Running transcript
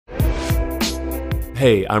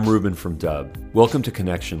Hey, I'm Ruben from Dub. Welcome to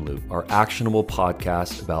Connection Loop, our actionable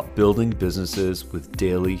podcast about building businesses with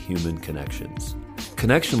daily human connections.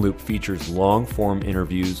 Connection Loop features long-form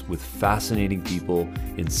interviews with fascinating people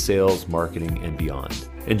in sales, marketing, and beyond.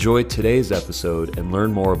 Enjoy today's episode and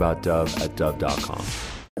learn more about Dub at dub.com.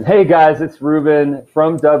 Hey guys, it's Ruben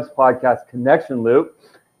from Dub's podcast Connection Loop,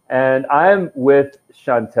 and I'm with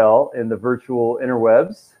Chantel in the virtual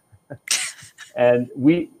interwebs. And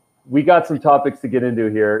we got some topics to get into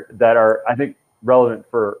here that are, I think, relevant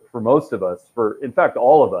for most of us, in fact,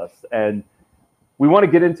 all of us. And we want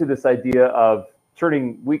to get into this idea of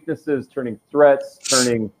turning weaknesses, turning threats,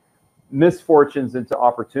 turning misfortunes into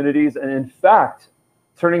opportunities, and in fact,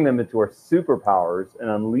 turning them into our superpowers and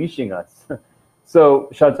unleashing us. So,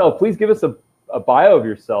 Chantel, please give us a bio of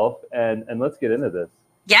yourself and let's get into this.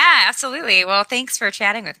 Yeah, absolutely. Well, thanks for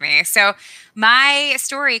chatting with me. So my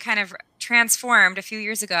story kind of transformed a few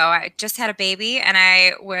years ago. I just had a baby and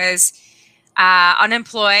I was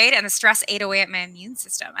unemployed, and the stress ate away at my immune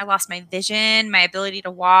system. I lost my vision, my ability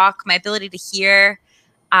to walk, my ability to hear,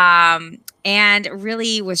 and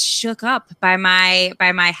really was shook up by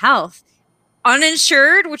my health.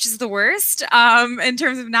 Uninsured, which is the worst in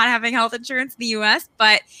terms of not having health insurance in the US,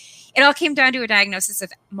 but it all came down to a diagnosis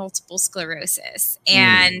of multiple sclerosis.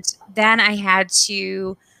 And then I had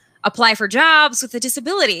to apply for jobs with a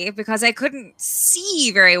disability because I couldn't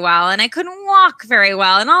see very well and I couldn't walk very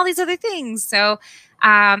well and all these other things. So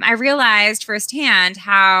I realized firsthand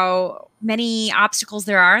how many obstacles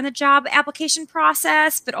there are in the job application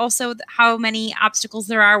process, but also how many obstacles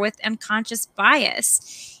there are with unconscious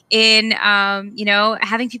bias in,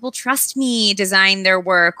 having people trust me design their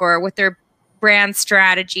work or with their brand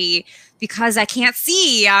strategy because I can't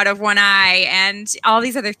see out of one eye and all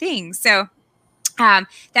these other things. So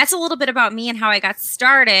that's a little bit about me and how I got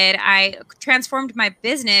started. I transformed my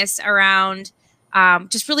business around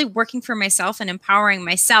just really working for myself and empowering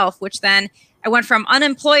myself, which then I went from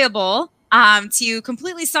unemployable to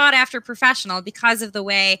completely sought after professional because of the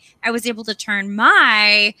way I was able to turn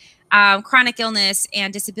my chronic illness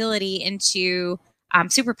and disability into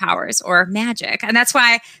superpowers or magic. And that's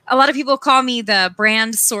why a lot of people call me the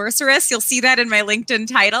brand sorceress. You'll see that in my LinkedIn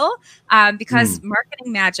title because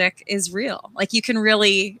marketing magic is real. Like you can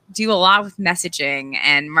really do a lot with messaging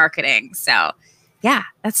and marketing. So yeah,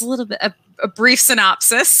 that's a little bit a brief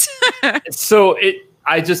synopsis. So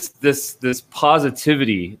this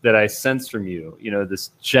positivity that I sense from you,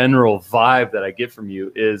 this general vibe that I get from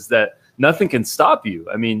you is that nothing can stop you.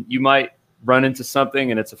 I mean, you might run into something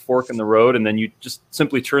and it's a fork in the road, and then you just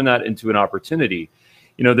simply turn that into an opportunity.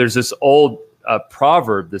 There's this old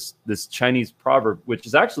proverb, this Chinese proverb, which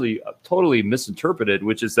is actually totally misinterpreted,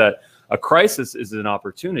 which is that a crisis is an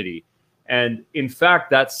opportunity. And in fact,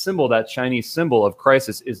 that symbol, that Chinese symbol of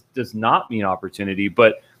crisis does not mean opportunity,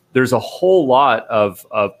 but there's a whole lot of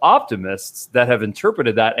optimists that have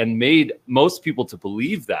interpreted that and made most people to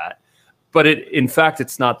believe that. But in fact,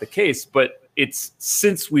 it's not the case. But it's,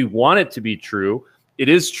 since we want it to be true, it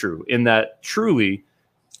is true in that truly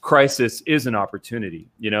crisis is an opportunity,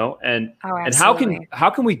 and how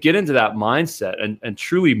can we get into that mindset and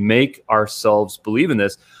truly make ourselves believe in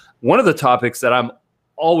this? One of the topics that I'm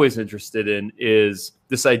always interested in is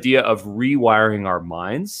this idea of rewiring our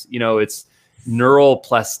minds. It's neural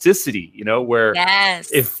plasticity, where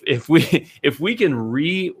yes. if we can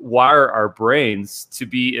rewire our brains to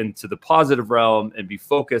be into the positive realm and be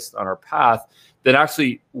focused on our path, then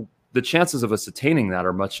actually the chances of us attaining that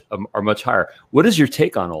are much higher. What is your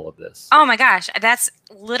take on all of this? Oh my gosh, that's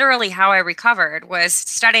literally how I recovered, was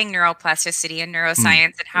studying neuroplasticity and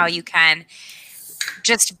neuroscience and how you can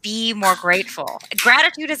just be more grateful.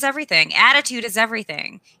 Gratitude is everything. Attitude is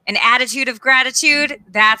everything. An attitude of gratitude,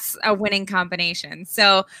 that's a winning combination.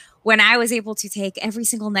 So when I was able to take every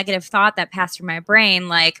single negative thought that passed through my brain,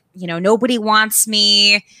 like, nobody wants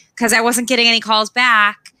me because I wasn't getting any calls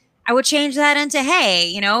back, I would change that into,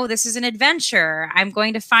 hey, this is an adventure. I'm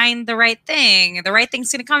going to find the right thing. The right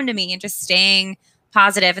thing's going to come to me, and just staying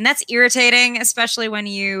positive. And that's irritating, especially when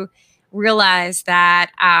you realize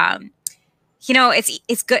that,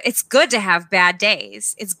 it's good. It's good to have bad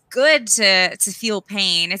days. It's good to feel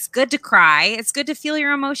pain. It's good to cry. It's good to feel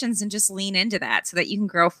your emotions and just lean into that so that you can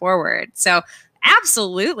grow forward. So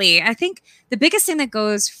absolutely. I think the biggest thing that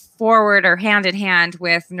goes forward or hand in hand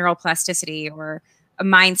with neuroplasticity or a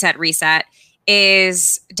mindset reset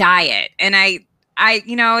is diet. And I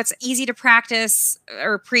it's easy to practice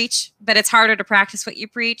or preach, but it's harder to practice what you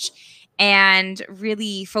preach. And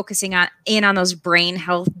really focusing in on those brain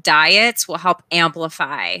health diets will help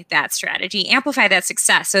amplify that strategy, amplify that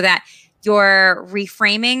success, so that you're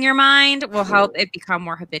reframing your mind will help it become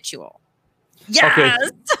more habitual.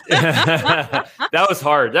 Yes. Okay. That was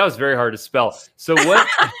hard. That was very hard to spell. So what?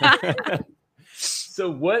 So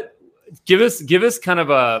what? Give us kind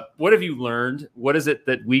of what have you learned? What is it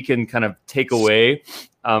that we can kind of take away?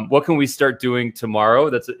 What can we start doing tomorrow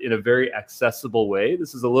that's in a very accessible way?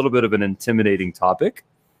 This is a little bit of an intimidating topic.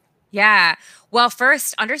 Yeah. Well,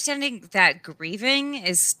 first, understanding that grieving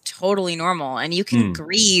is totally normal and you can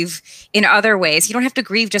grieve in other ways. You don't have to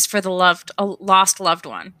grieve just for the lost loved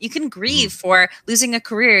one. You can grieve for losing a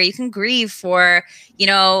career. You can grieve for,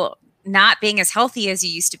 not being as healthy as you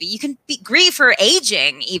used to be. You can grieve for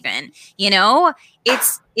aging even,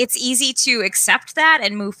 it's easy to accept that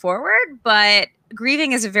and move forward, but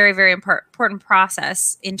grieving is a very, very important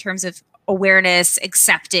process in terms of awareness,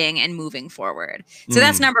 accepting, and moving forward. So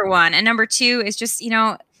that's number one. And number two is just,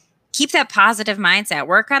 keep that positive mindset,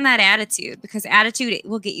 work on that attitude, because attitude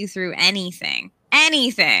will get you through anything.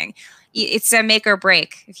 It's a make or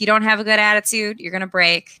break. If you don't have a good attitude, you're going to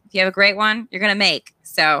break. If you have a great one, you're going to make.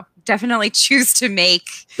 So definitely choose to make.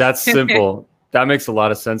 That's simple. That makes a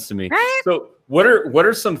lot of sense to me. Right? So what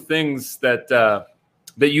are some things that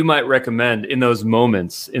you might recommend in those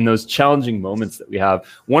moments, in those challenging moments that we have?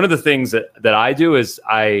 One of the things that I do is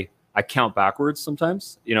I count backwards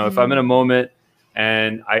sometimes. If I'm in a moment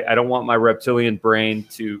and I don't want my reptilian brain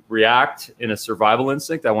to react in a survival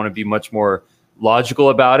instinct, I want to be much more logical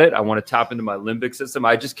about it. I want to tap into my limbic system.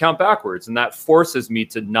 I just count backwards, and that forces me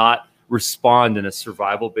to not respond in a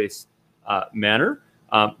survival-based manner.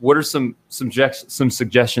 What are some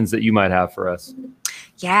suggestions that you might have for us?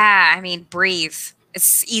 Yeah, breathe.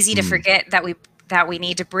 It's easy to forget that we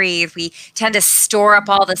need to breathe. We tend to store up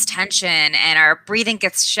all this tension and our breathing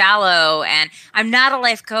gets shallow. And I'm not a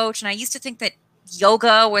life coach, and I used to think that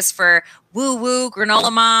yoga was for woo-woo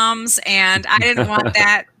granola moms, and I didn't want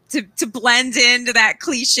that to blend into that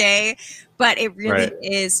cliche, but it really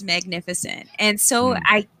is magnificent. And so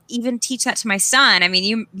I even teach that to my son.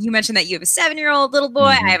 You mentioned that you have a 7-year-old little boy.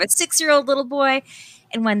 I have a 6-year-old little boy.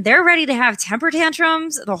 And when they're ready to have temper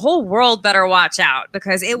tantrums, the whole world better watch out,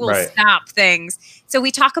 because it will stop things. So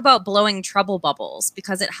we talk about blowing trouble bubbles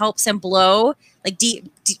because it helps him blow, like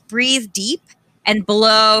breathe deep and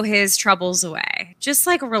blow his troubles away. Just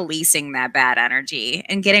like releasing that bad energy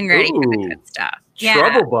and getting ready for the good stuff.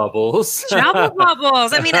 Trouble bubbles. Trouble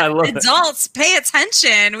bubbles. Adults, pay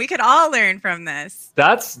attention. We could all learn from this.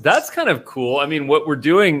 That's kind of cool. What we're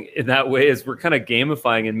doing in that way is we're kind of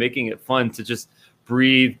gamifying and making it fun to just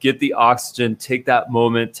breathe, get the oxygen, take that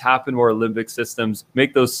moment, tap into our limbic systems,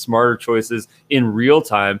 make those smarter choices in real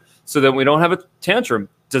time so that we don't have a tantrum.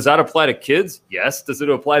 Does that apply to kids? Yes. Does it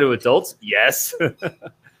apply to adults? Yes.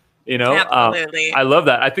 Absolutely. I love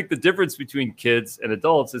that. I think the difference between kids and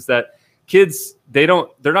adults is that kids, they're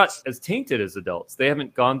not as tainted as adults. They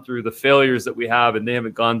haven't gone through the failures that we have, and they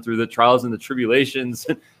haven't gone through the trials and the tribulations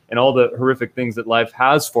and all the horrific things that life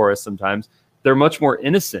has for us sometimes. They're much more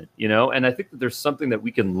innocent, and I think that there's something that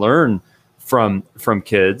we can learn from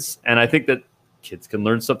kids. And I think that kids can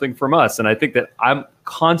learn something from us. And I think that I'm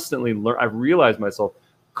constantly I've realized myself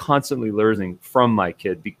constantly learning from my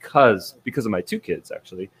kid because of my 2 kids,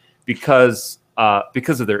 actually, because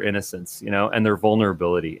of their innocence, and their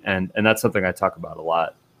vulnerability. And that's something I talk about a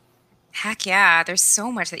lot. Heck yeah. There's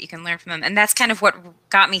so much that you can learn from them. And that's kind of what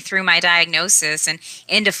got me through my diagnosis and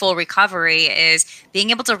into full recovery, is being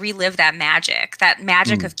able to relive that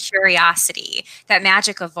magic of curiosity, that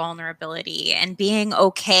magic of vulnerability, and being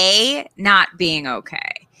okay, not being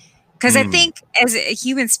okay. Because I think as a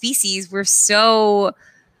human species, we're so,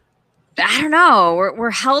 I don't know,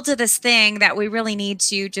 we're held to this thing that we really need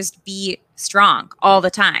to just be strong all the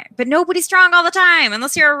time. But nobody's strong all the time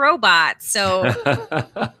unless you're a robot. So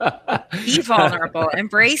be vulnerable,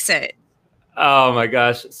 embrace it. Oh my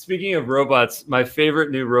gosh. Speaking of robots, my favorite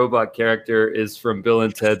new robot character is from Bill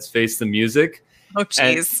and Ted's Face the Music. Oh,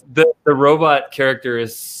 jeez. The robot character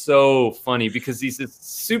is so funny because he's a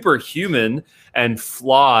superhuman and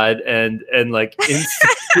flawed and like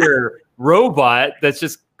insecure robot that's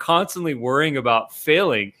just constantly worrying about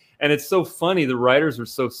failing. And it's so funny. The writers were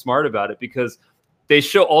so smart about it because they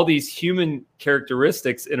show all these human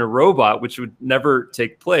characteristics in a robot, which would never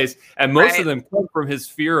take place. And most of them come from his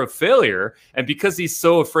fear of failure. And because he's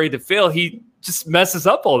so afraid to fail, he just messes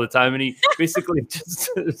up all the time. And he basically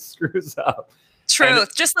just screws up.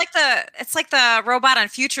 Truth. Just like it's like the robot on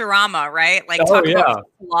Futurama, right? Like, talk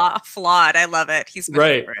about flawed. I love it. He's my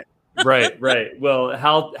favorite. Right. Well,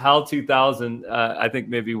 HAL 2000, I think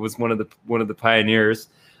maybe was one of the pioneers.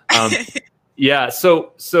 Yeah.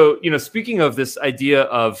 So, speaking of this idea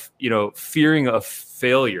of, fearing of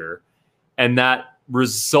failure and that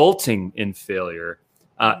resulting in failure,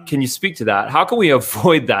 Can you speak to that? How can we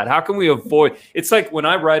avoid that? How can we avoid? It's like when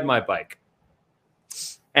I ride my bike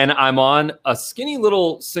and I'm on a skinny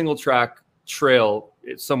little single track trail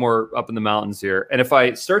somewhere up in the mountains here. And if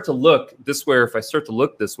I start to look this way, or if I start to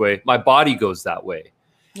look this way, my body goes that way.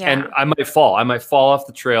 Yeah. And I might fall. I might fall off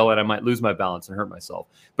the trail and I might lose my balance and hurt myself.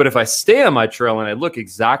 But if I stay on my trail and I look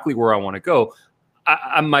exactly where I want to go,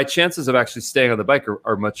 my chances of actually staying on the bike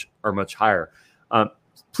are much higher.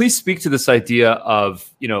 Please speak to this idea of,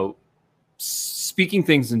 speaking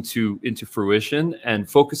things into fruition and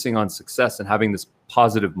focusing on success and having this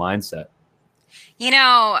positive mindset.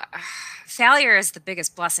 Failure is the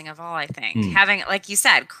biggest blessing of all, I think. Having, like you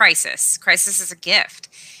said, crisis is a gift.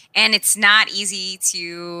 And it's not easy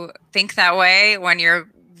to think that way when you're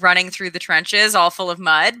running through the trenches all full of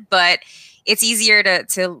mud, but it's easier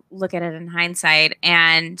to look at it in hindsight.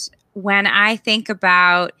 And when I think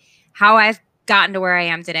about how I've gotten to where I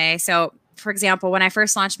am today, so for example, when I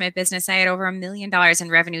first launched my business, I had over $1 million in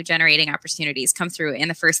revenue generating opportunities come through in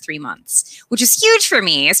the first 3 months, which is huge for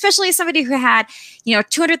me, especially as somebody who had,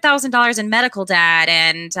 $200,000 in medical debt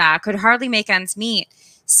and could hardly make ends meet.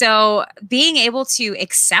 So being able to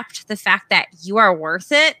accept the fact that you are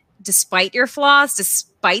worth it, despite your flaws,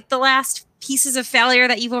 despite the last pieces of failure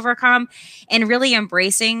that you've overcome, and really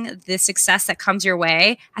embracing the success that comes your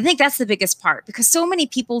way, I think that's the biggest part, because so many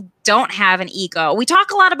people don't have an ego. We talk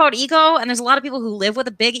a lot about ego, and there's a lot of people who live with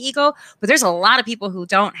a big ego, but there's a lot of people who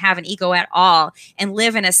don't have an ego at all and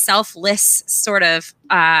live in a selfless sort of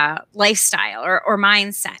lifestyle or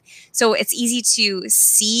mindset. So it's easy to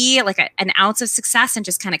see like an ounce of success and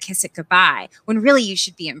just kind of kiss it goodbye, when really you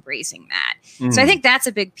should be embracing that. So I think that's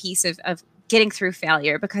a big piece of getting through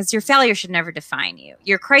failure, because your failure should never define you.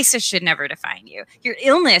 Your crisis should never define you. Your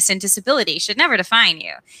illness and disability should never define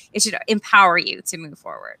you. It should empower you to move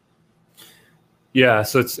forward. Yeah.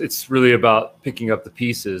 So it's really about picking up the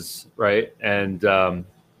pieces, right? And,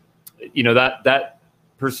 that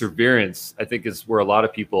perseverance, I think, is where a lot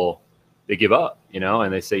of people, they give up,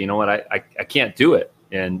 and they say, you know what, I can't do it.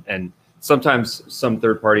 And sometimes some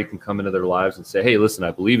third party can come into their lives and say, hey, listen,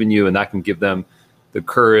 I believe in you. And that can give them the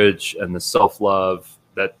courage and the self-love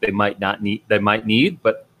that they might need,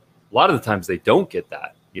 but a lot of the times they don't get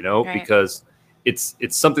that, right. Because it's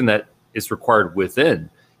something that is required within.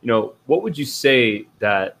 What would you say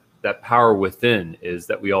that power within is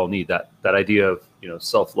that we all need, that idea of,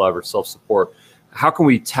 self-love or self-support? How can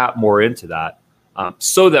we tap more into that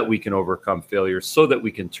so that we can overcome failure, so that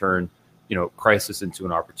we can turn, crisis into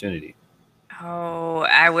an opportunity? Oh,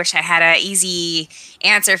 I wish I had an easy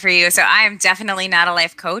answer for you. So I am definitely not a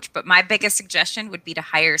life coach, but my biggest suggestion would be to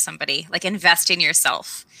hire somebody, like invest in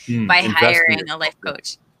yourself by hiring a life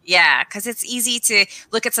coach. Yeah, because it's easy to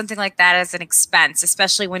look at something like that as an expense,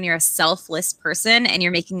 especially when you're a selfless person and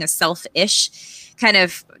you're making a selfish kind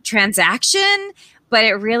of transaction. But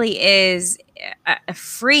it really is a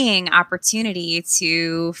freeing opportunity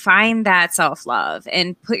to find that self-love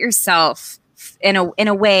and put yourself in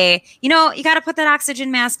a way, you got to put that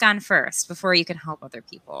oxygen mask on first before you can help other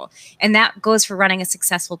people. And that goes for running a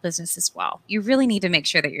successful business as well. You really need to make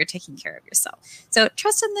sure that you're taking care of yourself. So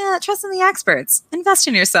trust in the experts, invest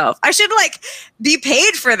in yourself. I should be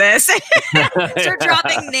paid for this. Start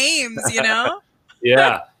dropping names,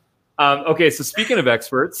 Yeah. Okay. So speaking of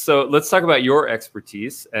experts, so let's talk about your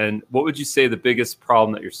expertise, and what would you say the biggest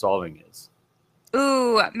problem that you're solving is?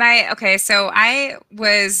 So I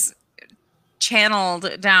was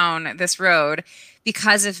channeled down this road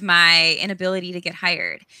because of my inability to get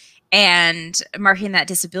hired and marking that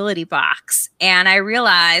disability box. And I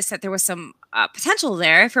realized that there was some potential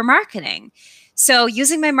there for marketing. So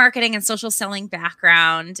using my marketing and social selling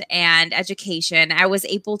background and education, I was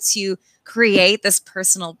able to create this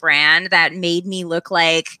personal brand that made me look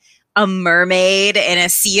like a mermaid in a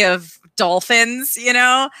sea of dolphins,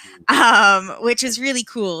 which is really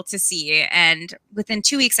cool to see. And within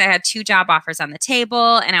 2 weeks, I had 2 job offers on the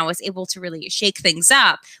table, and I was able to really shake things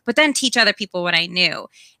up, but then teach other people what I knew.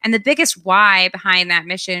 And the biggest why behind that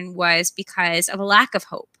mission was because of a lack of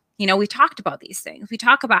hope. We talked about these things. We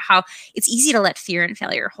talk about how it's easy to let fear and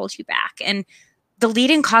failure hold you back. And the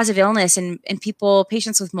leading cause of illness in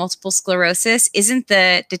patients with multiple sclerosis isn't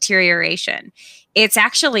the deterioration. It's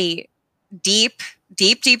actually deep.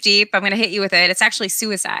 I'm going to hit you with it. It's actually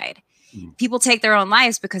suicide. People take their own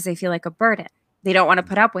lives because they feel like a burden. They don't want to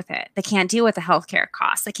put up with it. They can't deal with the healthcare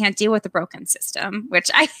costs. They can't deal with the broken system, which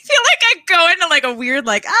I feel like I go into a weird,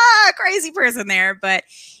 crazy person there, but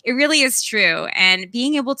it really is true. And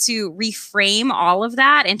being able to reframe all of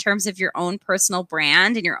that in terms of your own personal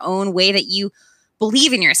brand and your own way that you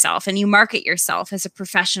believe in yourself and you market yourself as a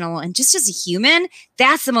professional and just as a human,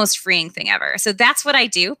 that's the most freeing thing ever. So that's what I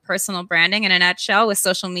do, personal branding in a nutshell with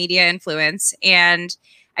social media influence. And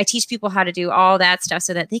I teach people how to do all that stuff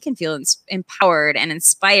so that they can feel empowered and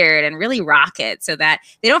inspired and really rock it so that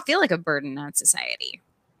they don't feel like a burden on society.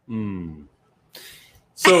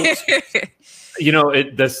 So, you know,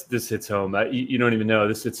 this hits home. You don't even know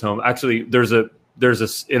this hits home. Actually, there's a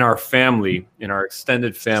in our family, in our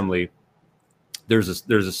extended family, there's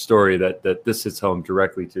a story that this hits home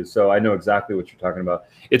directly to. So I know exactly what you're talking about.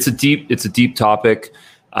 It's a deep topic.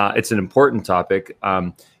 It's an important topic.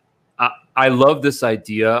 I love this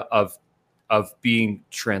idea of being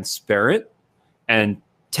transparent and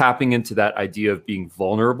tapping into that idea of being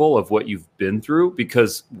vulnerable of what you've been through,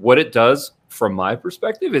 because what it does from my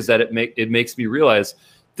perspective is that it makes me realize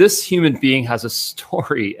this human being has a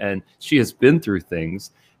story and she has been through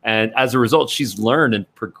things. And as a result, she's learned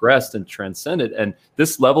and progressed and transcended. And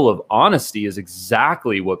this level of honesty is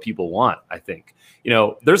exactly what people want, I think. You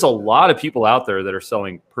know, there's a lot of people out there that are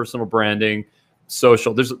selling personal branding,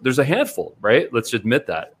 social. There's a handful, right? Let's admit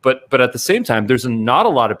that. But at the same time, there's not a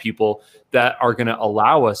lot of people that are going to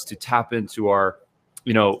allow us to tap into our,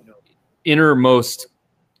 you know, innermost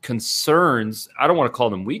concerns. I don't want to call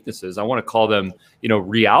them weaknesses. I want to call them, you know,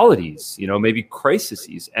 realities, you know, maybe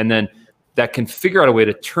crises, and then that can figure out a way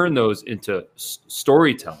to turn those into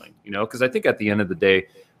storytelling, you know, because I think at the end of the day,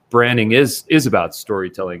 branding is about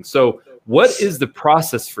storytelling. So what is the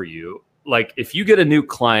process for you? Like if you get a new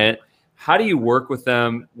client, how do you work with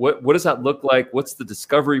them? What does that look like? What's the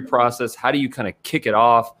discovery process? How do you kind of kick it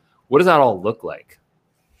off? What does that all look like?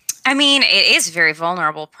 I mean, it is a very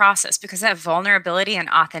vulnerable process because that vulnerability and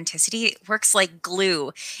authenticity works like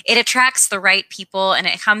glue. It attracts the right people and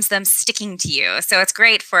it comes them sticking to you. So it's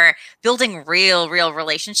great for building real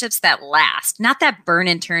relationships that last, not that burn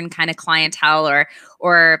and turn kind of clientele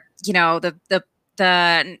or you know, the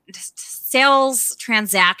sales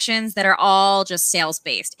transactions that are all just sales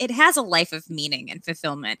based. It has a life of meaning and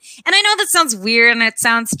fulfillment. And I know that sounds weird and it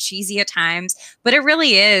sounds cheesy at times, but it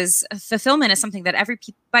really is. Fulfillment is something that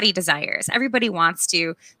everybody desires. Everybody wants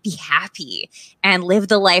to be happy and live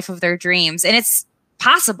the life of their dreams. And it's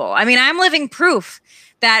possible. I mean, I'm living proof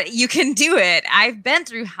that you can do it. I've been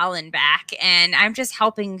through hell and back, and I'm just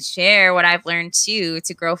helping share what I've learned too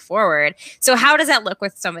to grow forward. So how does that look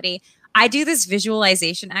with somebody? I do this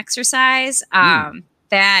visualization exercise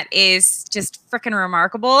that is just freaking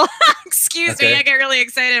remarkable. Excuse me, I get really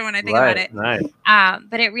excited when I think about it. Nice.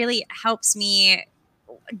 But it really helps me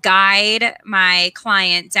guide my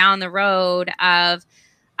client down the road of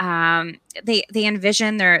they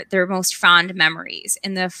envision their most fond memories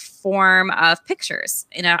in the form of pictures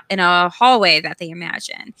in a hallway that they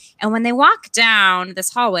imagine. And when they walk down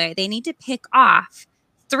this hallway, they need to pick off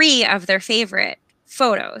 3 of their favorite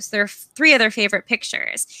photos. There are 3 of their favorite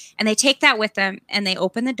pictures, and they take that with them and they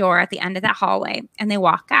open the door at the end of that hallway and they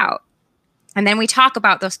walk out. And then we talk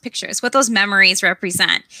about those pictures, what those memories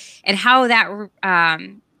represent, and how that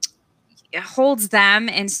holds them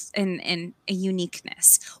in a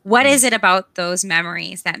uniqueness. What is it about those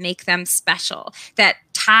memories that make them special, that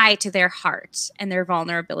tie to their heart and their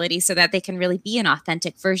vulnerability so that they can really be an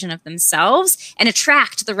authentic version of themselves and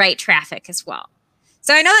attract the right traffic as well?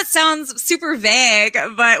 So I know that sounds super vague,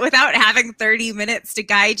 but without having 30 minutes to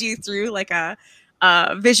guide you through like a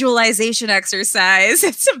visualization exercise,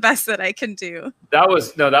 it's the best that I can do. That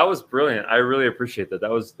was brilliant. I really appreciate that. That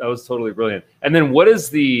was totally brilliant. And then what is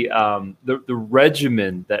the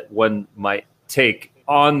regimen that one might take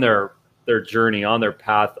on their journey, on their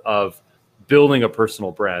path of building a personal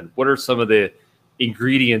brand? What are some of the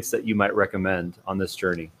ingredients that you might recommend on this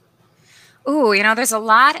journey? Ooh, you know, there's a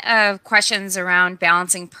lot of questions around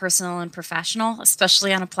balancing personal and professional,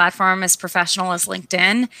 especially on a platform as professional as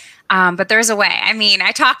LinkedIn. But there's a way. I mean,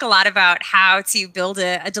 I talk a lot about how to build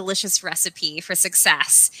a delicious recipe for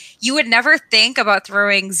success. You would never think about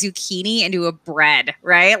throwing zucchini into a bread,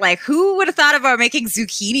 right? Like, who would have thought about making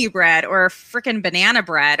zucchini bread or freaking banana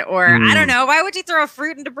bread? Or I don't know, why would you throw a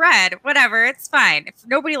fruit into bread? Whatever, it's fine. If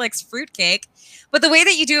nobody likes fruitcake. But the way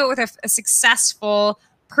that you do it with a successful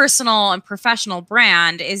personal and professional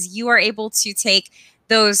brand is you are able to take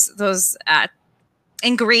those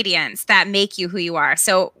ingredients that make you who you are.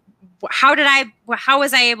 So how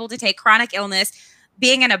was I able to take chronic illness,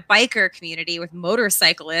 being in a biker community with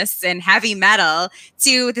motorcyclists and heavy metal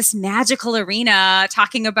to this magical arena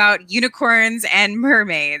talking about unicorns and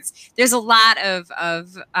mermaids. There's a lot of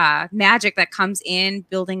magic that comes in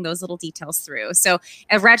building those little details through. So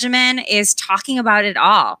a regimen is talking about it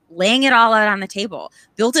all, laying it all out on the table.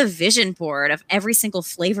 Build a vision board of every single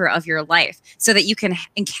flavor of your life so that you can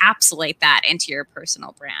encapsulate that into your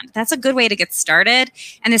personal brand. That's a good way to get started.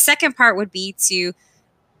 And the second part would be to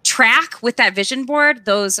track with that vision board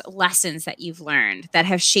those lessons that you've learned that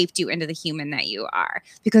have shaped you into the human that you are.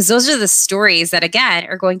 Because those are the stories that, again,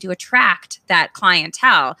 are going to attract that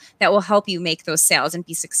clientele that will help you make those sales and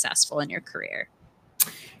be successful in your career.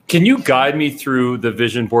 Can you guide me through the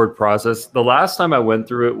vision board process? The last time I went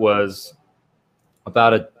through it was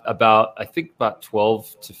about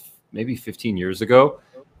 12 to maybe 15 years ago.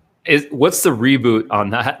 What's the reboot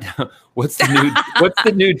on that? What's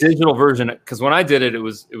the new digital version? Because when I did it, it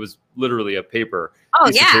was literally a paper.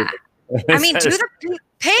 Oh yeah. I mean, do the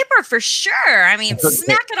paper for sure. I mean,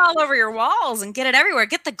 smack it all over your walls and get it everywhere.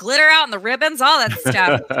 Get the glitter out and the ribbons, all that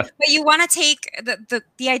stuff. But you want to take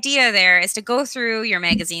the idea there is to go through your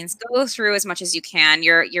magazines, go through as much as you can,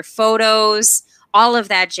 your photos, all of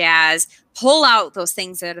that jazz. Pull out those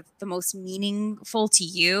things that are the most meaningful to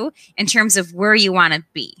you in terms of where you want to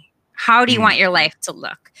be. How do you want your life to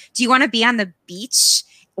look? Do you want to be on the beach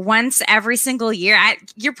once every single year?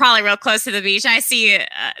 You're probably real close to the beach. I see a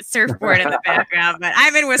surfboard in the background, but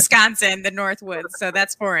I'm in Wisconsin, the North Woods, so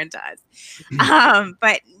that's foreign to us.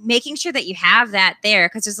 But making sure that you have that there,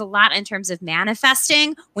 because there's a lot in terms of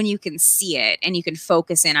manifesting when you can see it and you can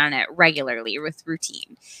focus in on it regularly with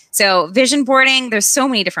routine. So vision boarding, there's so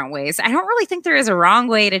many different ways. I don't really think there is a wrong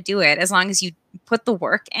way to do it as long as you put the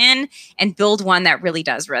work in and build one that really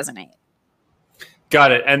does resonate.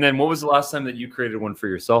 Got it. And then what was the last time that you created one for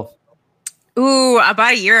yourself? Ooh,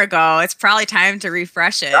 about a year ago. It's probably time to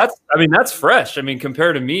refresh it. That's fresh. I mean,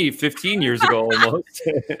 compared to me 15 years ago almost.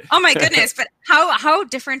 Oh my goodness. But how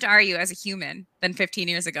different are you as a human than 15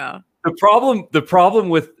 years ago? The problem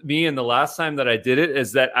with me and the last time that I did it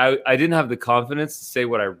is that I didn't have the confidence to say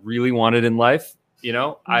what I really wanted in life. You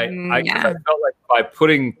know, I felt like by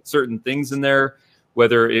putting certain things in there,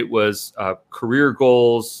 whether it was career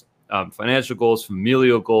goals, financial goals,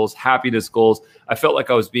 familial goals, happiness goals, I felt like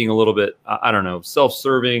I was being a little bit,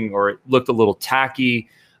 self-serving, or it looked a little tacky.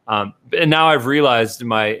 And now I've realized in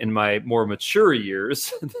my more mature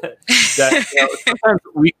years that sometimes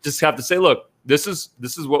we just have to say, look, this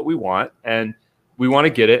is what we want, and we want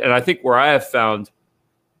to get it. And I think where I have found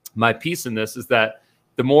my peace in this is that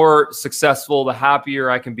the more successful, the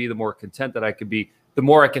happier I can be, the more content that I can be, the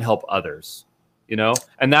more I can help others, you know,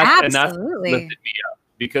 and that's lifted me up,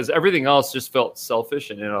 because everything else just felt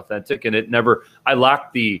selfish and inauthentic. And I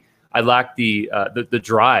lacked the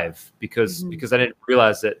drive because I didn't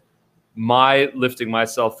realize that my lifting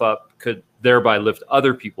myself up could thereby lift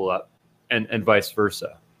other people up, and vice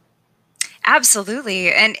versa.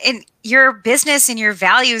 Absolutely. And your business and your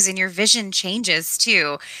values and your vision changes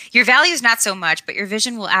too. Your values, not so much, but your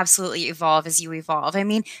vision will absolutely evolve as you evolve. I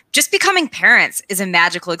mean, just becoming parents is a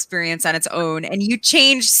magical experience on its own. And you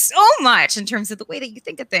change so much in terms of the way that you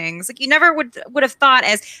think of things. Like you never would have thought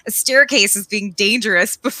as a staircase as being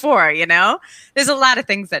dangerous before, you know? There's a lot of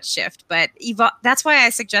things that shift, but that's why I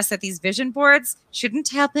suggest that these vision boards shouldn't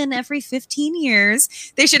happen every 15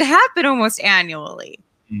 years. They should happen almost annually.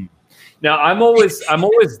 Now, I'm always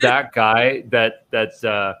that guy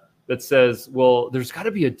that says, well, there's got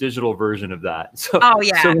to be a digital version of that.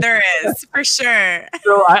 There is for sure.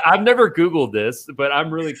 So I've never Googled this, but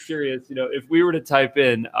I'm really curious. You know, if we were to type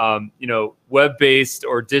in, web-based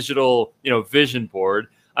or digital, vision board,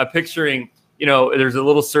 I'm picturing, there's a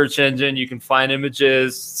little search engine. You can find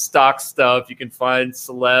images, stock stuff. You can find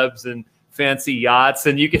celebs and fancy yachts,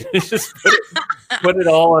 and you can just put it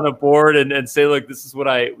all on a board and say, look, this is what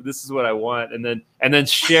I want, and then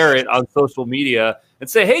share it on social media and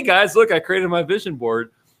say, hey guys, look, I created my vision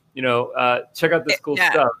board. Check out this cool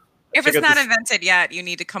stuff. If it's not invented yet, you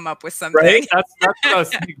need to come up with something. Right? That's what I was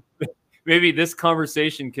thinking. Maybe this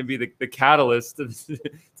conversation can be the catalyst to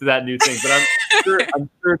that new thing. But I'm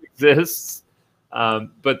sure it exists.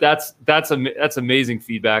 But that's amazing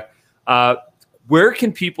feedback. Where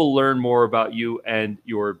can people learn more about you and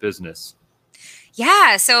your business?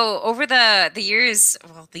 Yeah. So over the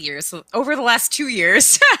over the last 2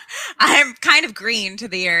 years, I'm kind of green to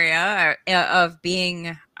the area of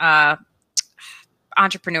being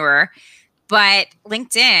entrepreneur. But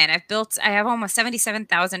LinkedIn, I have almost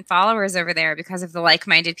 77,000 followers over there because of the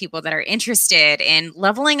like-minded people that are interested in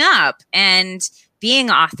leveling up and being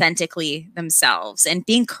authentically themselves and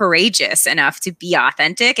being courageous enough to be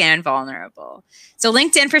authentic and vulnerable. So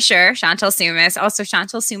LinkedIn for sure, Chantel Sumas, also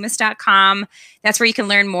chantelsumas.com. That's where you can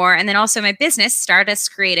learn more. And then also my business,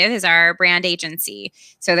 Stardust Creative, is our brand agency.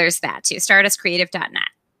 So there's that too, stardustcreative.net.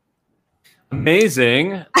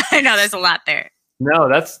 Amazing. I know there's a lot there. No,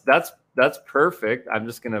 that's perfect. I'm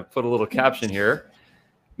just going to put a little caption here.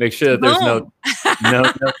 Make sure that there's no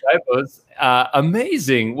typos.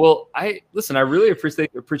 Amazing. Well, I really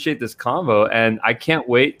appreciate this convo, and I can't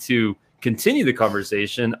wait to continue the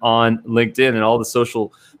conversation on LinkedIn and all the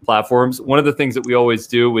social platforms. One of the things that we always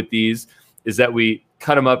do with these is that we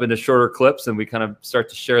cut them up into shorter clips and we kind of start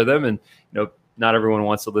to share them. And, not everyone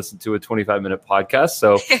wants to listen to a 25-minute podcast.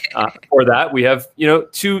 So for that, we have,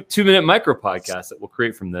 2-minute micro podcasts that we'll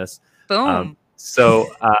create from this. Boom. So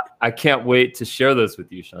I can't wait to share those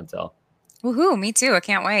with you, Chantel. Woohoo, me too. I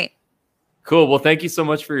can't wait. Cool. Well, thank you so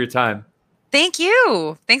much for your time. Thank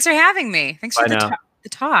you. Thanks for having me. Thanks for the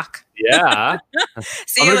talk. Yeah.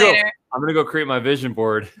 See you later. I'm going to go create my vision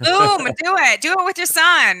board. Boom. Do it. Do it with your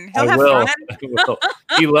son. He'll have fun. I will.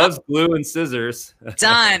 He loves glue and scissors.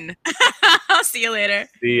 Done. I'll see you later.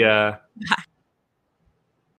 See ya. Bye.